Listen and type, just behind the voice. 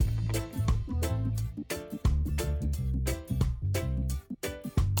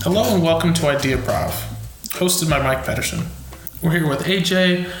Hello and welcome to Idea Prov, hosted by Mike Pedersen. We're here with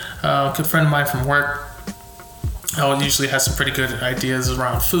AJ, a good friend of mine from work. He usually has some pretty good ideas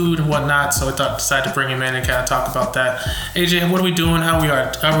around food and whatnot, so I decided to bring him in and kind of talk about that. AJ, what are we doing? How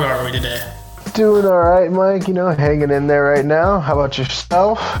are we today? Doing all right, Mike. Hanging in there right now. How about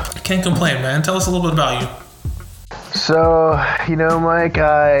yourself? Can't complain, man. Tell us a little bit about you. So, Mike,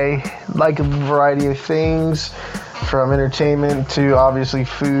 I like a variety of things, from entertainment to obviously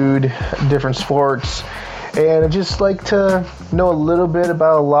food, different sports, and I just like to know a little bit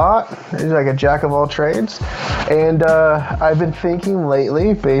about a lot. It's like a jack of all trades. And I've been thinking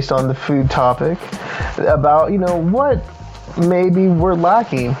lately, based on the food topic, about, what maybe we're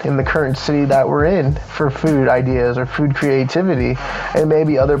lacking in the current city that we're in for food ideas or food creativity, and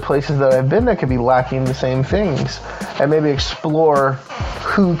maybe other places that I've been that could be lacking the same things, and maybe explore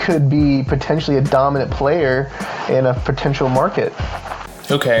who could be potentially a dominant player in a potential market.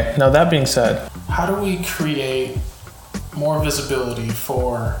 Okay, now that being said, how do we create more visibility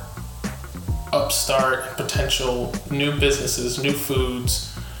for upstart potential new businesses, new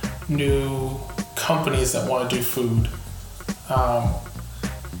foods, new companies that want to do food?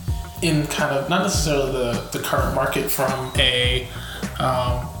 In kind of not necessarily the current market from a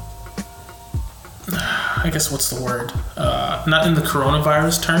I guess what's the word, not in the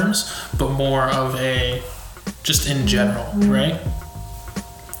coronavirus terms, but more of a just in general, right?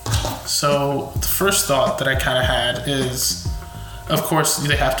 So the first thought that I kind of had is, of course,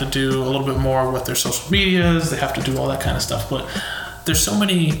 they have to do a little bit more with their social medias, they have to do all that kind of stuff, but there's so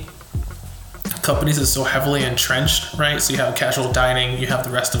many companies that's so heavily entrenched, right? So you have casual dining, you have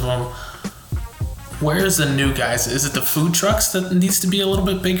the rest of them. Where's the new guys? Is it the food trucks that needs to be a little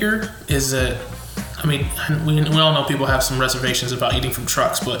bit bigger? Is it, we all know people have some reservations about eating from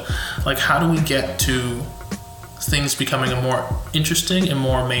trucks, but like, how do we get to things becoming a more interesting and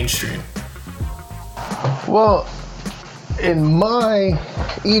more mainstream? Well, in my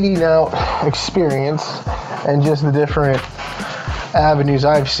eating out experience and just the different avenues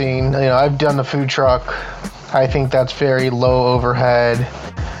I've seen, I've done the food truck. I think that's very low overhead,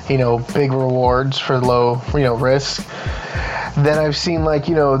 big rewards for low, risk. Then I've seen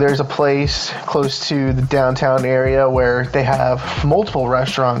there's a place close to the downtown area where they have multiple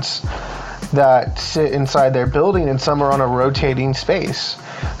restaurants that sit inside their building, and some are on a rotating space.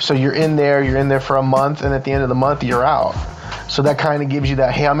 So you're in there for a month, and at the end of the month you're out. So that kind of gives you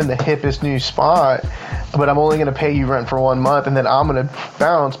that, hey, I'm in the hippest new spot, but I'm only going to pay you rent for 1 month, and then I'm going to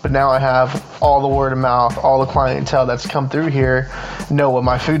bounce. But now I have all the word of mouth, all the clientele that's come through here know what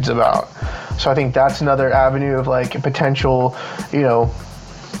my food's about. So I think that's another avenue of like a potential,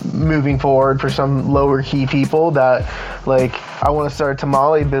 moving forward for some lower key people that like, I want to start a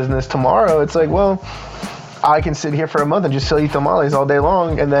tamale business tomorrow. It's like, well, I can sit here for a month and just sell you tamales all day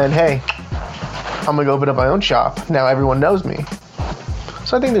long, and then, hey, I'm going to go open up my own shop. Now everyone knows me.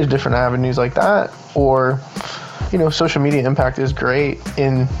 So I think there's different avenues like that. Or, social media impact is great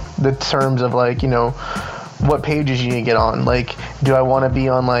in the terms of like, what pages you need to get on. Like, do I want to be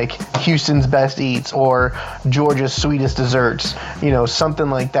on like Houston's Best Eats or Georgia's Sweetest Desserts?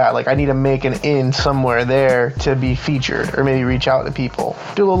 Something like that. Like, I need to make an in somewhere there to be featured, or maybe reach out to people.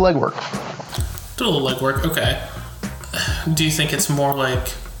 Do a little legwork. Okay. Do you think it's more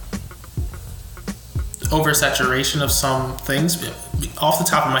like oversaturation of some things? Off the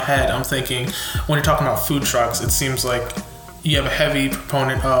top of my head, I'm thinking when you're talking about food trucks, it seems like you have a heavy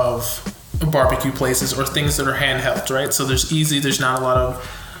proponent of barbecue places or things that are handheld, right? So there's not a lot of,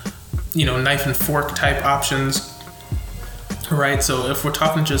 knife and fork type options, right? So if we're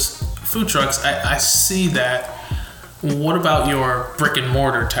talking just food trucks, I see that. What about your brick and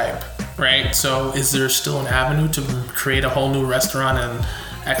mortar type, right? So is there still an avenue to create a whole new restaurant and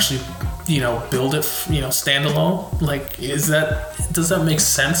actually, build it, standalone? Like, does that make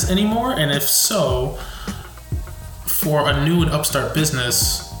sense anymore? And if so, for a new and upstart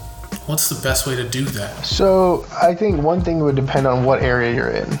business, what's the best way to do that? So I think one thing would depend on what area you're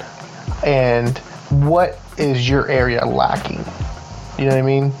in and what is your area lacking. You know what I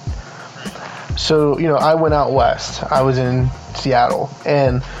mean? So, I went out west. I was in Seattle,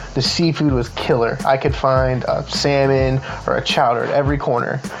 and the seafood was killer. I could find a salmon or a chowder at every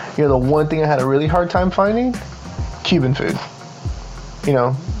corner. The one thing I had a really hard time finding, Cuban food.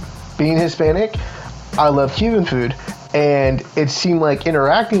 Being Hispanic, I love Cuban food. And it seemed like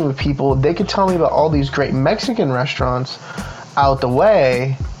interacting with people, they could tell me about all these great Mexican restaurants out the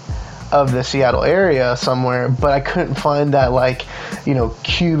way of the Seattle area somewhere, but I couldn't find that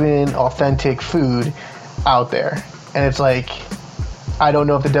Cuban authentic food out there. And it's like, I don't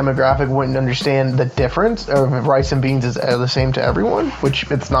know if the demographic wouldn't understand the difference, or if rice and beans is the same to everyone, which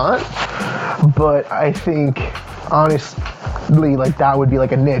it's not. But I think, honestly, like that would be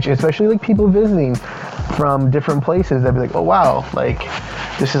like a niche, especially like people visiting from different places. They'd be like, oh wow, like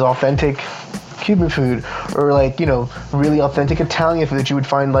this is authentic Cuban food, or like, you know, really authentic Italian food that you would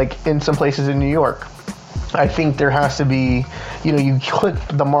find like in some places in New York. I think there has to be, you know, you click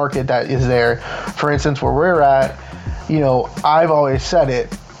the market that is there. For instance, where we're at, you know, I've always said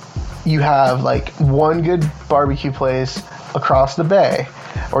it, you have like one good barbecue place across the bay,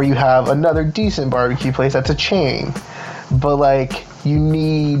 or you have another decent barbecue place that's a chain. But like, you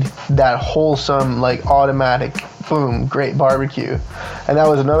need that wholesome, like automatic, boom, great barbecue. And that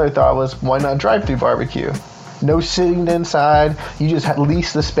was another thought, was why not drive-through barbecue? No sitting inside. You just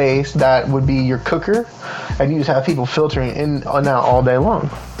lease the space that would be your cooker, and you just have people filtering in and out all day long.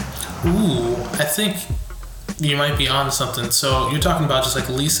 Ooh, I think you might be onto something. So you're talking about just like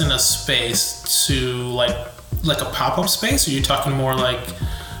leasing a space to like a pop-up space, or you're talking more like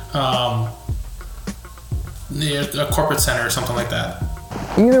a corporate center or something like that?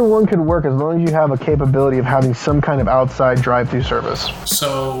 Either one could work as long as you have a capability of having some kind of outside drive-through service.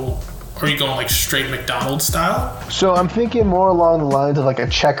 So are you going like straight McDonald's style? So I'm thinking more along the lines of like a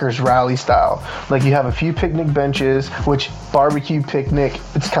Checkers rally style. Like you have a few picnic benches, which barbecue picnic,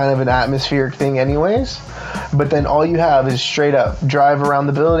 it's kind of an atmospheric thing anyways. But then all you have is straight up drive around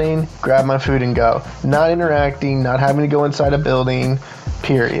the building, grab my food and go. Not interacting, not having to go inside a building,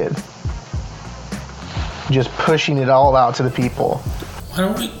 period. Just pushing it all out to the people.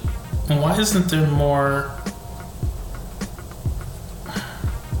 Why isn't there more,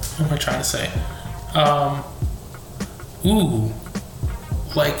 what am I trying to say?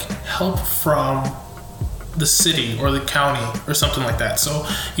 Like help from the city or the county or something like that. So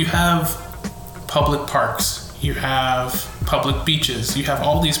you have public parks, you have public beaches, you have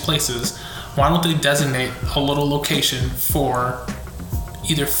all these places. Why don't they designate a little location for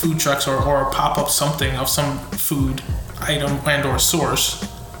either food trucks or a pop-up something of some food item and or source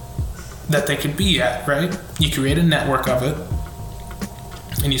that they could be at, right? You create a network of it,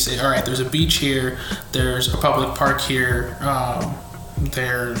 and you say, all right, there's a beach here, there's a public park here,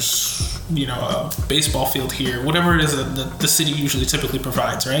 there's, you know, a baseball field here, whatever it is that the city usually typically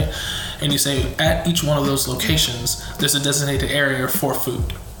provides, right? And you say at each one of those locations, there's a designated area for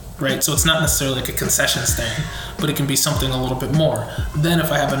food, right? So it's not necessarily like a concession stand, but it can be something a little bit more. Then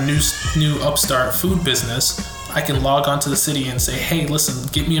if I have a new upstart food business, I can log on to the city and say, hey, listen,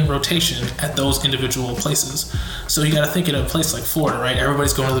 get me in rotation at those individual places. So you got to think in a place like Florida, right?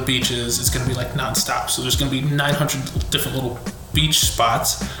 Everybody's going to the beaches. It's going to be like nonstop. So there's going to be 900 different little beach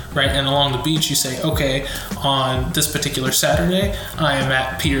spots, right? And along the beach, you say, okay, on this particular Saturday, I am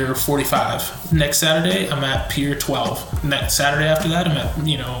at Pier 45. Next Saturday, I'm at Pier 12. Next Saturday after that, I'm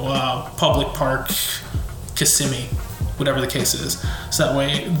at, Public Park, Kissimmee, whatever the case is. So that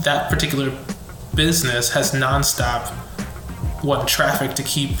way, that particular business has nonstop traffic to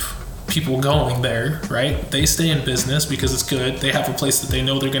keep people going there, right? They stay in business because it's good. They have a place that they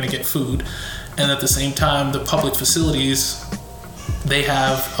know they're going to get food. And at the same time, the public facilities, they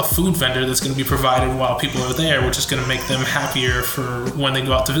have a food vendor that's going to be provided while people are there, which is going to make them happier for when they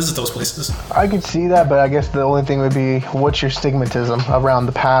go out to visit those places. I could see that, but I guess the only thing would be, what's your stigmatism around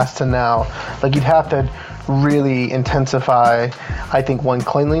the past to now? Like, you'd have to really intensify, I think, one,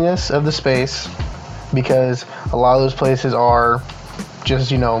 cleanliness of the space, because a lot of those places are just,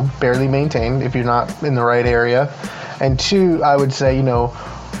 you know, barely maintained if you're not in the right area. And two, I would say, you know,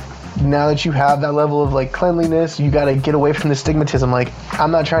 now that you have that level of like cleanliness, you got to get away from the stigmatism. Like,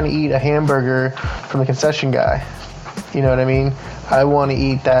 I'm not trying to eat a hamburger from the concession guy. You know what I mean? I want to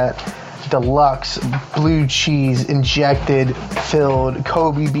eat that deluxe blue cheese injected filled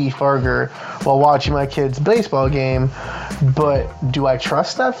Kobe beef burger while watching my kids' baseball game. But do I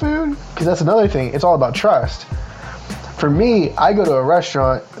trust that food? Because that's another thing. It's all about trust. For me, I go to a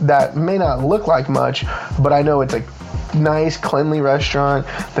restaurant that may not look like much, but I know it's a nice, cleanly restaurant.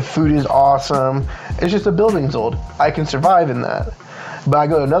 The food is awesome. It's just the building's old. I can survive in that. But I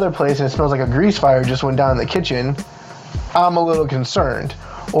go to another place and it smells like a grease fire just went down in the kitchen. I'm a little concerned.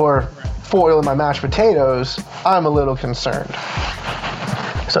 Or foil in my mashed potatoes, I'm a little concerned.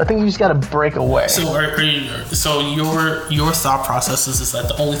 So I think you just got to break away. So your thought process is that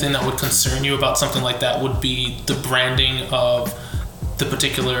the only thing that would concern you about something like that would be the branding of the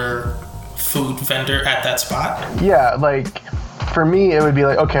particular food vendor at that spot? Yeah, like for me it would be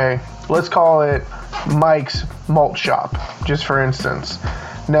like, okay, let's call it Mike's Malt Shop, just for instance.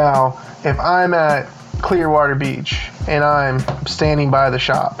 Now, if I'm at Clearwater Beach and I'm standing by the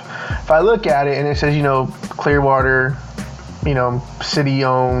shop, if I look at it and it says, you know, Clearwater city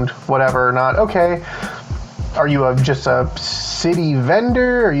owned, whatever or not. Okay, are you just a city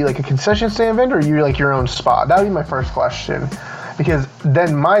vendor? Are you like a concession stand vendor? Or are you like your own spot? That would be my first question. Because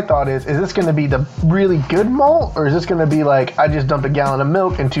then my thought is this going to be the really good malt, or is this going to be like I just dumped a gallon of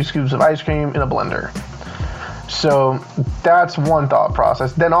milk and 2 scoops of ice cream in a blender? So that's one thought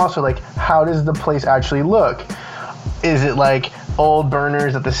process. Then also, like, how does the place actually look? Is it like old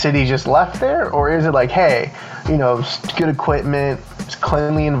burners that the city just left there? Or is it like, hey, good equipment,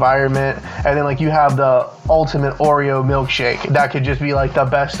 cleanly environment, and then like you have the ultimate Oreo milkshake that could just be like the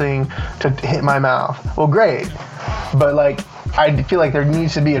best thing to hit my mouth? Well, great. But like, I feel like there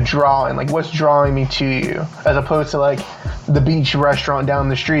needs to be a drawing. Like, what's drawing me to you? As opposed to like the beach restaurant down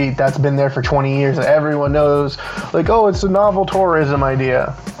the street that's been there for 20 years and everyone knows, like, oh, it's a novel tourism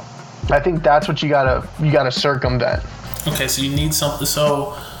idea. I think that's what you gotta circumvent. Okay, so you need something.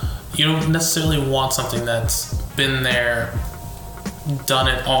 So you don't necessarily want something that's been there, done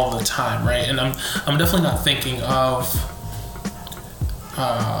it all the time, right? And I'm definitely not thinking of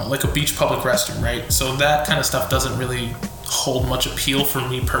like a beach public restroom, right? So that kind of stuff doesn't really hold much appeal for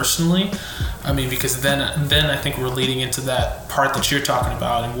me personally. I mean, because then I think we're leading into that part that you're talking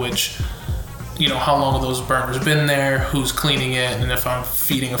about, in which, how long have those burners been there, who's cleaning it, and if I'm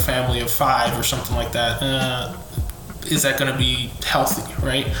feeding a family of 5 or something like that, is that going to be healthy,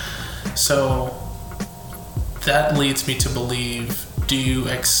 right? So that leads me to believe, do you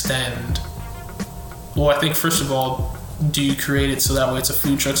extend, well, I think first of all, do you create it so that way it's a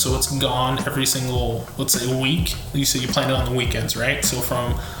food truck, so it's gone every single, let's say, week? You say you plan it on the weekends, right? So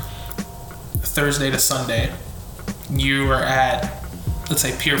from Thursday to Sunday, you are at, let's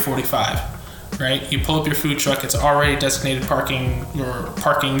say, Pier 45, right? You pull up your food truck, it's already designated parking or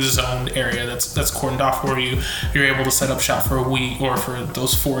parking zoned area that's cordoned off for you. You're able to set up shop for a week or for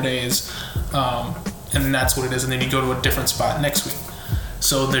those 4 days, and that's what it is. And then you go to a different spot next week.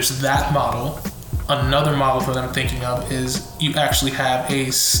 So there's that model. Another model that I'm thinking of is you actually have a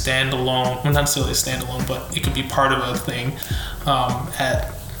standalone, well, not necessarily a standalone, but it could be part of a thing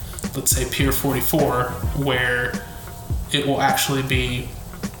at, let's say, Pier 44, where it will actually be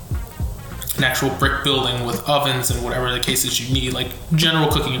an actual brick building with ovens and whatever the case is you need, like general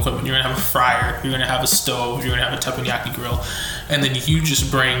cooking equipment. You're gonna have a fryer, you're gonna have a stove, you're gonna have a teppanyaki grill, and then you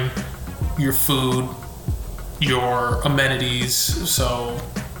just bring your food, your amenities, so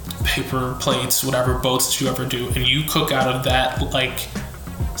paper plates, whatever boats that you ever do, and you cook out of that like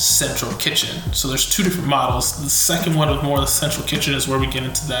central kitchen. So there's 2 different models. The second one of more the central kitchen is where we get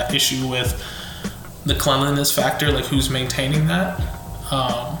into that issue with the cleanliness factor, like who's maintaining that.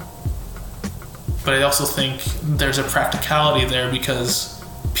 But I also think there's a practicality there, because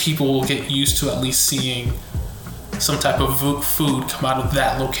people will get used to at least seeing some type of food come out of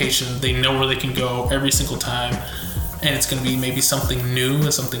that location. They know where they can go every single time, and it's going to be maybe something new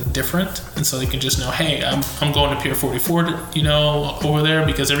and something different, and so they can just know, hey, I'm going to Pier 44, over there,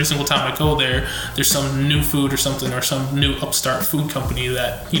 because every single time I go there, there's some new food or something, or some new upstart food company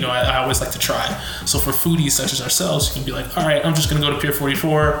that, I always like to try. So for foodies such as ourselves, you can be like, all right, I'm just going to go to Pier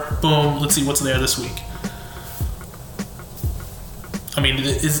 44, boom, let's see what's there this week. I mean,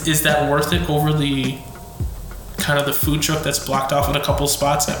 is that worth it over the kind of the food truck that's blocked off at a couple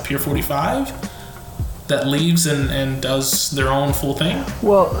spots at Pier 45? That leaves and does their own full thing?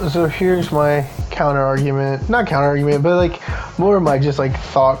 Well, so here's my not counter argument, but like more of my just like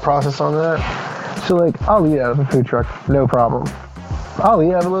thought process on that. So like, I'll eat out of a food truck, no problem. I'll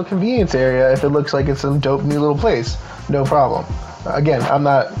eat out of a little convenience area if it looks like it's some dope new little place, no problem. Again, I'm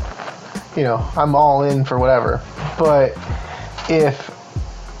not, I'm all in for whatever. But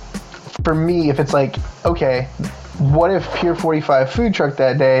for me, if it's like, okay, what if Pier 45 food truck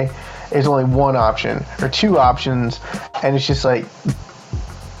that day is only one option or 2 options, and it's just like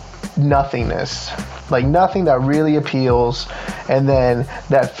nothingness, like nothing that really appeals, and then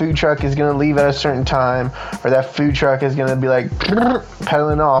that food truck is going to leave at a certain time, or that food truck is going to be like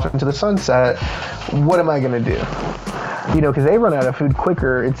pedaling off into the sunset. What am I going to do? Because they run out of food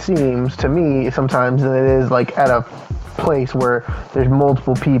quicker, it seems to me sometimes, than it is like at a place where there's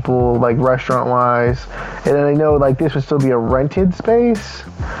multiple people, like restaurant wise. And then I know like this would still be a rented space,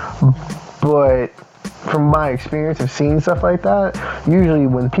 but from my experience of seeing stuff like that, usually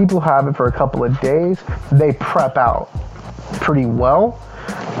when people have it for a couple of days, they prep out pretty well.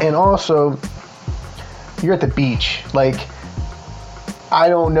 And also, you're at the beach. Like, I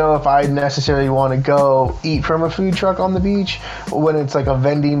don't know if I necessarily want to go eat from a food truck on the beach. When it's like a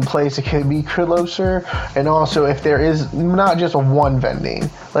vending place, it could be closer. And also, if there is not just one vending,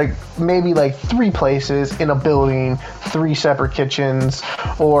 like maybe like 3 places in a building, 3 separate kitchens,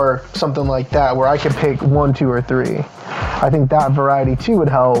 or something like that, where I could pick 1, 2, or 3. I think that variety too would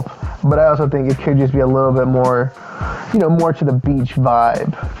help. But I also think it could just be a little bit more, more to the beach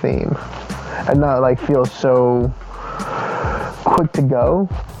vibe theme, and not like feel so quick to go.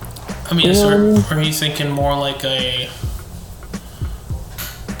 I mean, are you thinking more like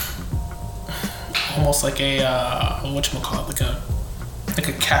almost like a whatchamacallit, like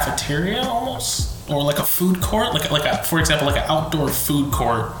a cafeteria almost, or like a food court, for example, like an outdoor food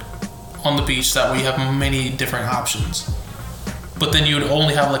court on the beach that we have many different options. But then you would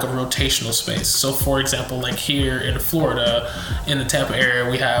only have like a rotational space. So for example, like here in Florida, in the Tampa area,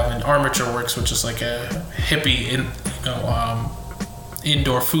 we have an Armature Works, which is like a hippie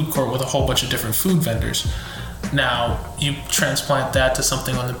indoor food court with a whole bunch of different food vendors. Now you transplant that to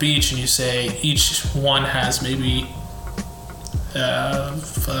something on the beach, and you say each one has maybe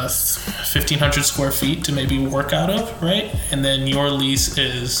 1,500 square feet to maybe work out of, right? And then your lease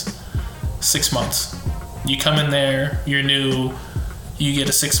is 6 months. You come in there, you're new, you get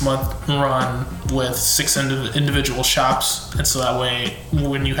a 6-month run with 6 individual shops, and so that way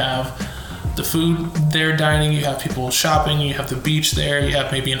when you have the food there dining, you have people shopping, you have the beach there, you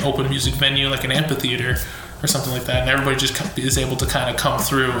have maybe an open music venue like an amphitheater or something like that, and everybody just is able to kind of come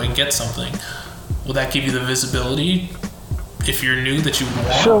through and get something. Will that give you the visibility if you're new that you would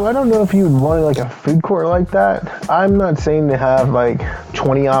want? So I don't know if you would want like a food court like that. I'm not saying to have like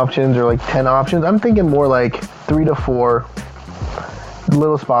 20 options or like 10 options. I'm thinking more like 3 to 4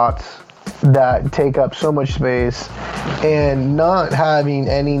 little spots that take up so much space, and not having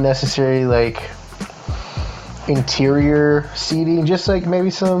any necessary like interior seating, just like maybe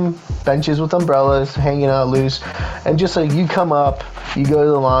some benches with umbrellas hanging out loose, and just like you come up, you go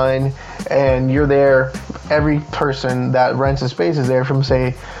to the line, and you're there. Every person that rents a space is there from,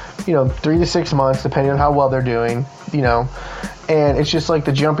 say, 3 to 6 months, depending on how well they're doing, and it's just like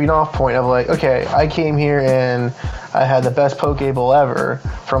the jumping off point of like, okay, I came here and I had the best poke bowl ever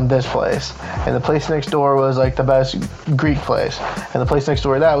from this place, and the place next door was like the best Greek place, and the place next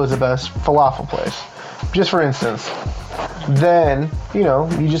door to that was the best falafel place, just for instance. Then,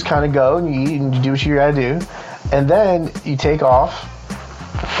 you just kind of go and you eat and you do what you gotta do, and then you take off.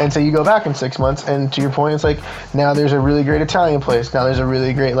 And so you go back in 6 months, and to your point, it's like, now there's a really great Italian place. Now there's a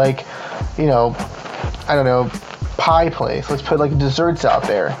really great, like, pie place. Let's put, like, desserts out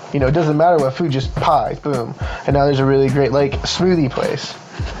there. It doesn't matter what food, just pie, boom. And now there's a really great, like, smoothie place.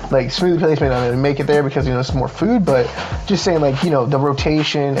 Like, smoothie place may not really make it there because, it's more food, but just saying, like, the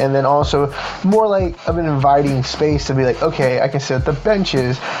rotation, and then also more, like, of an inviting space to be like, okay, I can sit at the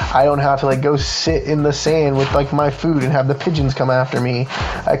benches. I don't have to, like, go sit in the sand with, like, my food and have the pigeons come after me.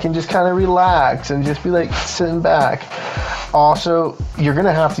 I can just kind of relax and just be, like, sitting back. Also, you're going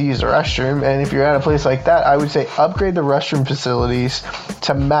to have to use the restroom, and if you're at a place like that, I would say upgrade the restroom facilities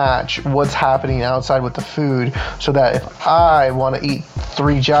to match what's happening outside with the food, so that if I want to eat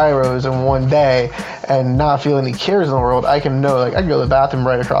 3 gyros in one day and not feel any cares in the world, I can know, like, I can go to the bathroom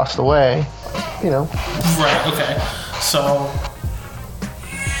right across the way, Right, okay. So,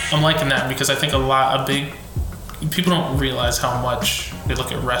 I'm liking that because I think people don't realize how much they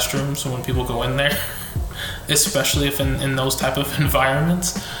look at restrooms when people go in there. Especially if in those type of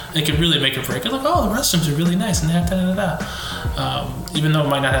environments, it can really make or break. It's like, oh, the restrooms are really nice, and they have da-da-da-da. Even though it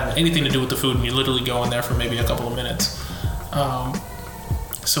might not have anything to do with the food, and you literally go in there for maybe a couple of minutes.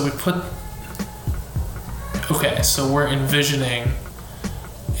 So we're envisioning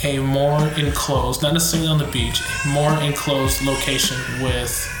a more enclosed, not necessarily on the beach, a more enclosed location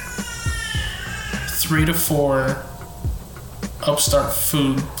with 3 to 4 upstart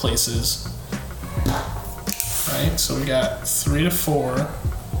food places. Right, so we got 3 to 4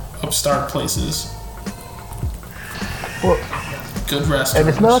 upstart places. Well, good restrooms. And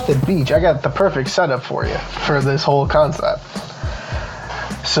it's not the beach. I got the perfect setup for you for this whole concept.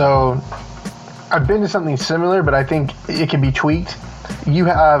 So, I've been to something similar, but I think it can be tweaked. You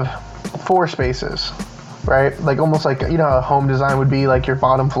have 4 spaces, right? Like almost like, how a home design would be, like your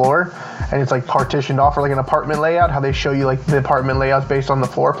bottom floor, and it's like partitioned off, or like an apartment layout, how they show you like the apartment layouts based on the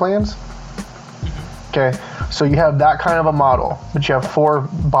floor plans. Okay, so you have that kind of a model, but you have 4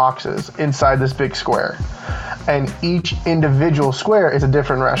 boxes inside this big square, and each individual square is a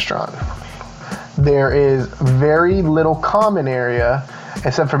different restaurant. There is very little common area,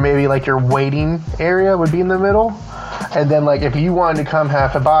 except for maybe like your waiting area would be in the middle, and then like if you wanted to come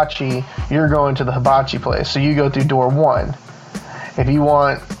have hibachi, you're going to the hibachi place, so you go through door 1. If you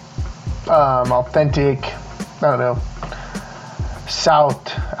want authentic, I don't know,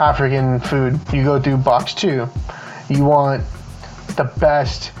 South African food, you go through box 2. You want the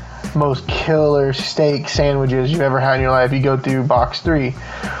best, most killer steak sandwiches you've ever had in your life, you go through box 3.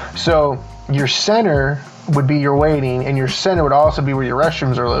 So your center would be your waiting, and your center would also be where your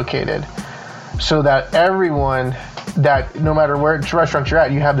restrooms are located, so that everyone, that no matter which restaurant you're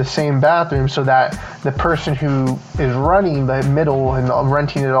at, you have the same bathroom, so that the person who is running the middle and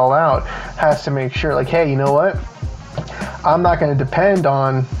renting it all out has to make sure, like, hey, you know what? I'm not going to depend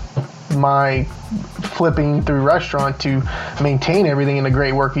on my flipping through restaurant to maintain everything in a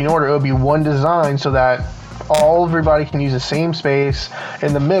great working order. It would be one design so that everybody can use the same space.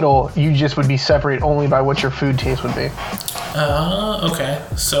 In the middle, you just would be separated only by what your food taste would be. Okay.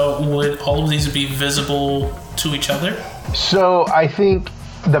 So would all of these be visible to each other? So I think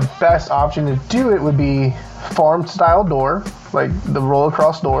the best option to do it would be farm style door, like the roll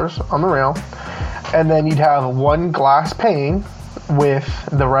across doors on the rail. And then you'd have one glass pane with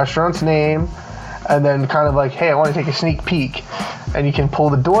the restaurant's name, and then kind of like, hey, I want to take a sneak peek. And you can pull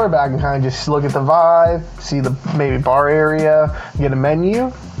the door back and kind of just look at the vibe, see the maybe bar area, get a menu,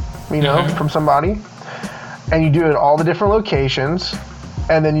 from somebody. And you do it at all the different locations,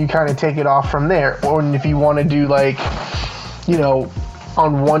 and then you kind of take it off from there. Or if you want to do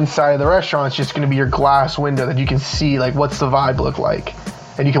on one side of the restaurant, it's just going to be your glass window that you can see, like, what's the vibe look like.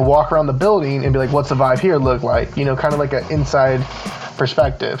 And you can walk around the building and be like, what's the vibe here look like? Kind of like an inside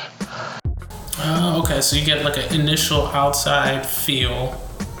perspective. Okay, so you get like an initial outside feel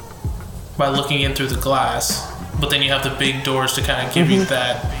by looking in through the glass, but then you have the big doors to kind of give you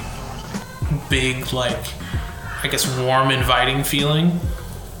that big, like, I guess, warm, inviting feeling,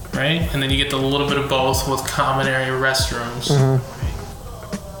 right? And then you get a little bit of both with common area restrooms.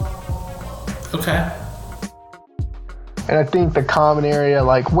 Okay. And I think the common area,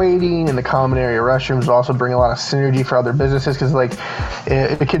 like waiting, and the common area restrooms also bring a lot of synergy for other businesses, because, like,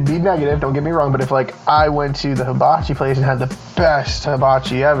 it could be negative, don't get me wrong, but if, like, I went to the hibachi place and had the best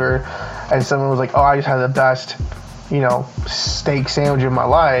hibachi ever, and someone was like, oh, I just had the best, steak sandwich of my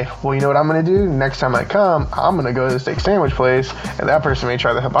life, well, you know what I'm going to do? Next time I come, I'm going to go to the steak sandwich place, and that person may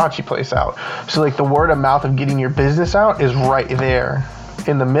try the hibachi place out. So, like, the word of mouth of getting your business out is right there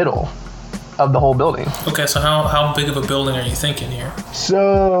in the middle of the whole building. Okay, so how big of a building are you thinking here?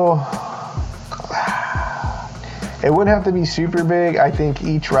 So it wouldn't have to be super big. I think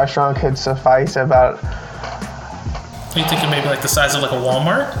each restaurant could suffice about... Are you thinking maybe like the size of like a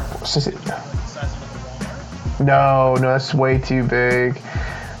Walmart? No, that's way too big.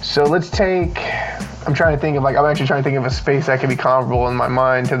 So let's take... I'm actually trying to think of a space that could be comparable in my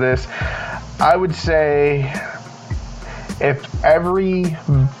mind to this. I would say if every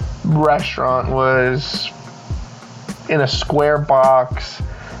restaurant was in a square box,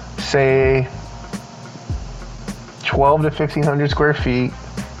 say 12 to 1,500 square feet,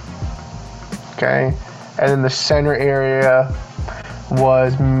 okay, and then the center area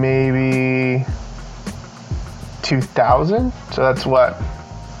was maybe 2,000, so that's what,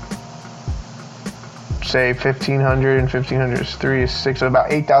 say 1,500 and 1,500 is 3 is 6, so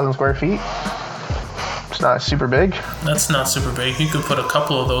about 8,000 square feet. It's not super big. That's not super big. You could put a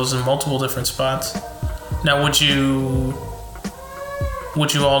couple of those in multiple different spots. Now, would you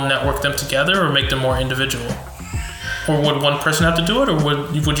all network them together or make them more individual? Or would one person have to do it, or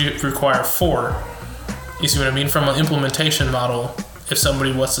would you require 4? You see what I mean? From an implementation model, if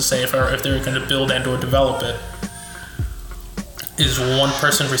somebody was to say, if they were going to build and or develop it, is one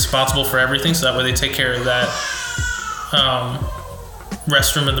person responsible for everything, so that way they take care of that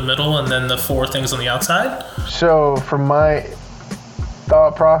restroom in the middle and then the 4 things on the outside? So from my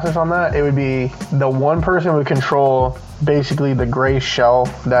thought process on that, it would be the one person would control basically the gray shell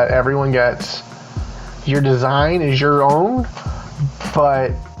that everyone gets. Your design is your own,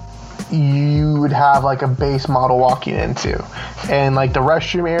 but you would have like a base model walking into, and like the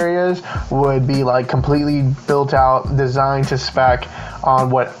restroom areas would be like completely built out, designed to spec on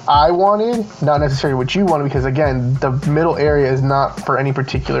what I wanted, not necessarily what you wanted, because again, the middle area is not for any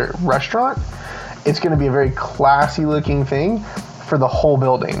particular restaurant. It's going to be a very classy looking thing for the whole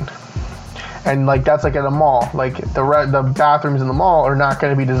building. And like that's like at a mall, like the bathrooms in the mall are not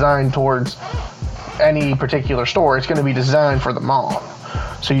going to be designed towards any particular store. It's going to be designed for the mall.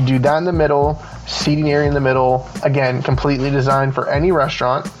 So you do that in the middle, seating area in the middle, again, completely designed for any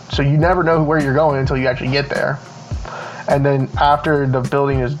restaurant. So you never know where you're going until you actually get there. And then after the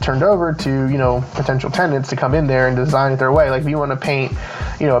building is turned over to, potential tenants to come in there and design it their way. Like if you want to paint,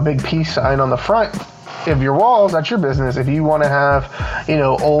 a big peace sign on the front, if your walls, that's your business. If you want to have,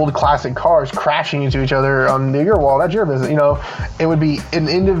 old classic cars crashing into each other on your wall, that's your business. It would be an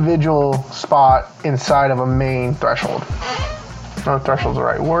individual spot inside of a main threshold. I don't know if threshold's the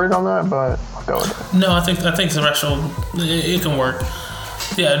right word on that, but I'll go with it. No, I think threshold, it can work.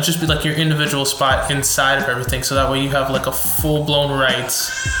 Yeah, it'd just be like your individual spot inside of everything, so that way you have like a full-blown rights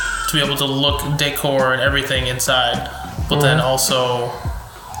to be able to look decor and everything inside, but then also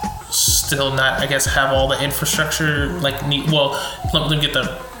still not, I guess, have all the infrastructure like neat. Well, let me get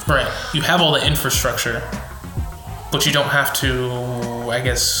that right. You have all the infrastructure, but you don't have to, I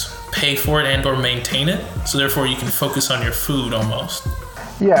guess, pay for it and or maintain it. So therefore, you can focus on your food almost.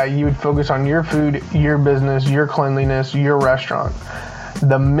 Yeah, you would focus on your food, your business, your cleanliness, your restaurant.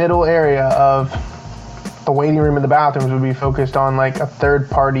 The middle area of the waiting room and the bathrooms would be focused on like a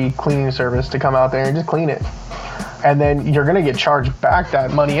third-party cleaning service to come out there and just clean it. And then you're going to get charged back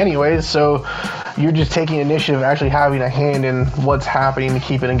that money anyways, so you're just taking initiative, actually having a hand in what's happening to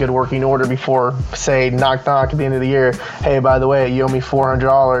keep it in good working order before, say, knock at the end of the year, hey, by the way, you owe me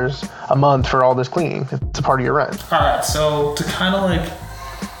 $400 a month for all this cleaning. It's a part of your rent. All right, so to kind of like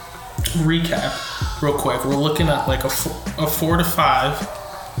recap real quick, we're looking at like a 4 to 5.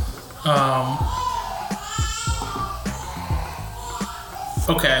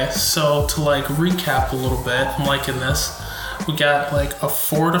 Okay, so to like recap a little bit, I'm liking this. We got like a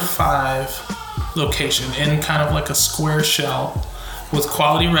 4 to 5 location in kind of like a square shell with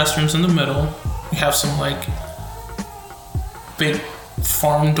quality restrooms in the middle. We have some like big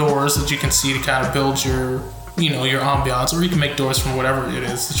farm doors that you can see to kind of build your ambiance, or you can make doors from whatever it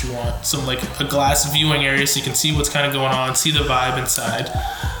is that you want. Some like a glass viewing area so you can see what's kind of going on, see the vibe inside.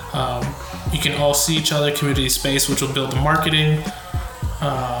 You can all see each other, community space, which will build the marketing.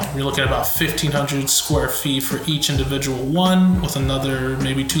 You're looking at about 1,500 square feet for each individual one, with another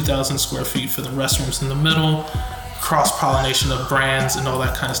maybe 2,000 square feet for the restrooms in the middle. Cross-pollination of brands and all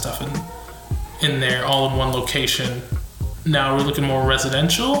that kind of stuff in there, all in one location. Now we're looking more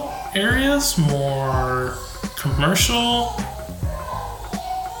residential areas, more commercial.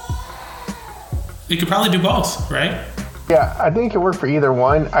 You could probably do both, right? Yeah, I think it could work for either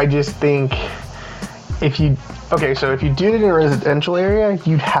one. I just think if you do it in a residential area,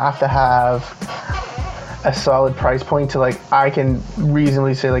 you'd have to have a solid price point to like, I can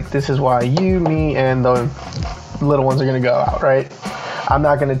reasonably say like, this is why you, me, and the little ones are gonna go out, right? I'm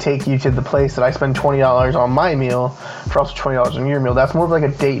not gonna take you to the place that I spend $20 on my meal for also $20 on your meal. That's more of like a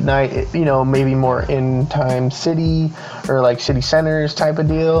date night, maybe more in time city or like city centers type of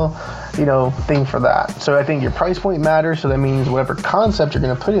deal, thing for that. So I think your price point matters. So that means whatever concept you're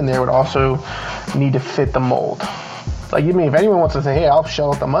gonna put in there would also need to fit the mold. Like, if anyone wants to say, hey, I'll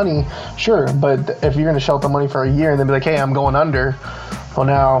shell out the money, sure. But if you're gonna shell out the money for a year and then be like, hey, I'm going under, well,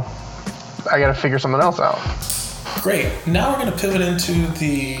 now I gotta figure something else out. Great. Now we're going to pivot into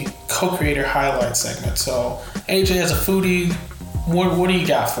the co-creator highlight segment. So, AJ, as a foodie, what do you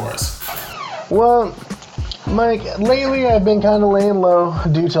got for us? Well, Mike, lately I've been kind of laying low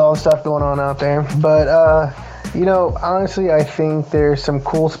due to all the stuff going on out there. But, honestly, I think there's some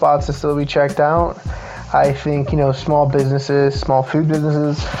cool spots to still be checked out. I think, small businesses, small food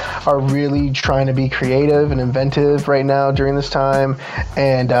businesses are really trying to be creative and inventive right now during this time.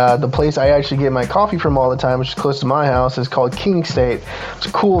 And the place I actually get my coffee from all the time, which is close to my house, is called King State. It's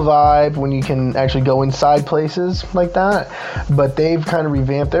a cool vibe when you can actually go inside places like that. But they've kind of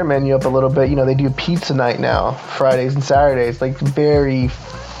revamped their menu up a little bit. They do pizza night now, Fridays and Saturdays, like very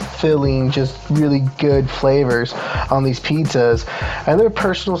filling, just really good flavors on these pizzas, and they're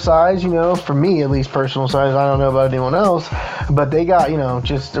personal size, for me at least personal size. I don't know about anyone else, but they got,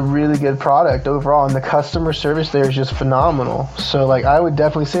 just a really good product overall, and the customer service there is just phenomenal. So like, I would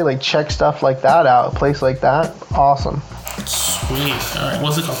definitely say like, check stuff like that out. A place like that, awesome. Sweet. All right,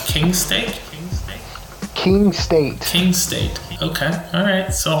 what's it called? King State. King State. Okay. All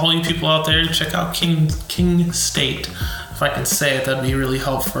right. So all you people out there, check out King State. If I can say it, that'd be really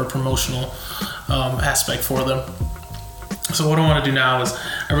helpful for a promotional aspect for them. So what I want to do now is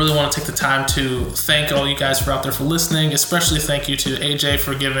I really want to take the time to thank all you guys for out there for listening. Especially thank you to AJ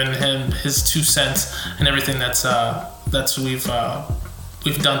for giving him his 2 cents and everything that's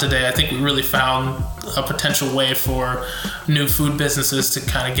we've done today. I think we really found a potential way for new food businesses to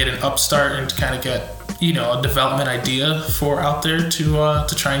kind of get an upstart and to kind of get a development idea for out there to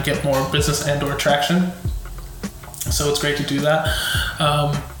try and get more business and or traction. So it's great to do that.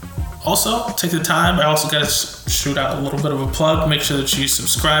 Also, take the time. I also got to shoot out a little bit of a plug. Make sure that you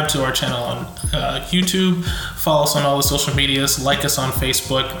subscribe to our channel on YouTube. Follow us on all the social medias. Like us on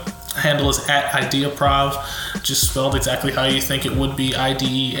Facebook. Handle is @IdeaProv, just spelled exactly how you think it would be,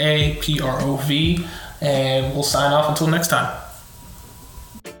 IDEAPROV. And we'll sign off until next time.